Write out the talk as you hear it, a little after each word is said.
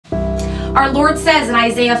Our Lord says in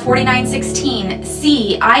Isaiah 49:16,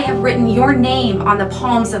 "See, I have written your name on the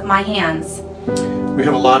palms of my hands." We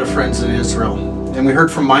have a lot of friends in Israel, and we heard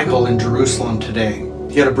from Michael in Jerusalem today.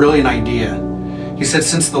 He had a brilliant idea. He said,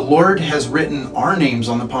 since the Lord has written our names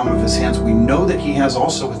on the palm of his hands, we know that he has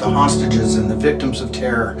also with the hostages and the victims of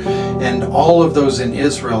terror and all of those in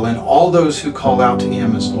Israel and all those who call out to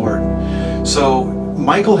him as Lord. So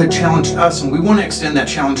Michael had challenged us, and we want to extend that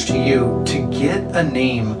challenge to you, to get a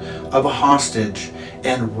name of a hostage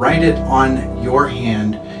and write it on your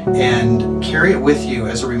hand and carry it with you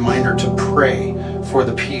as a reminder to pray for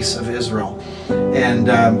the peace of Israel.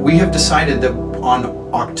 And we have decided that on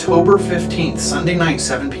October 15th, Sunday night,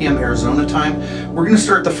 7 p.m. Arizona time, we're going to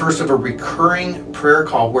start the first of a recurring prayer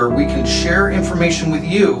call where we can share information with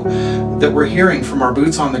you that we're hearing from our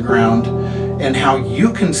boots on the ground, and how you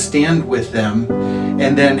can stand with them,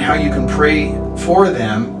 and then how you can pray for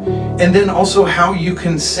them, and then also how you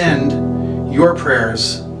can send your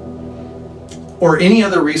prayers or any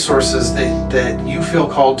other resources that you feel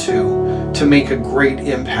called to make a great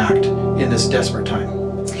impact in this desperate time.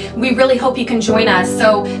 We really hope you can join us.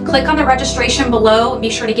 So click on the registration below. Be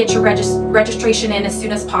sure to get your registration in as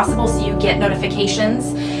soon as possible so you get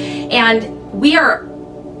notifications. And we are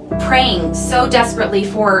praying so desperately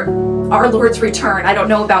for our Lord's return. I don't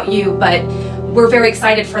know about you, but we're very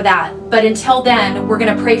excited for that. But until then, we're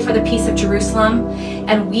going to pray for the peace of Jerusalem,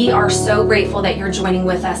 and we are so grateful that you're joining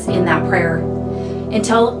with us in that prayer.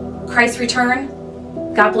 Until Christ's return,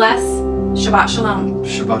 God bless. Shabbat Shalom.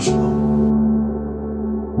 Shabbat Shalom.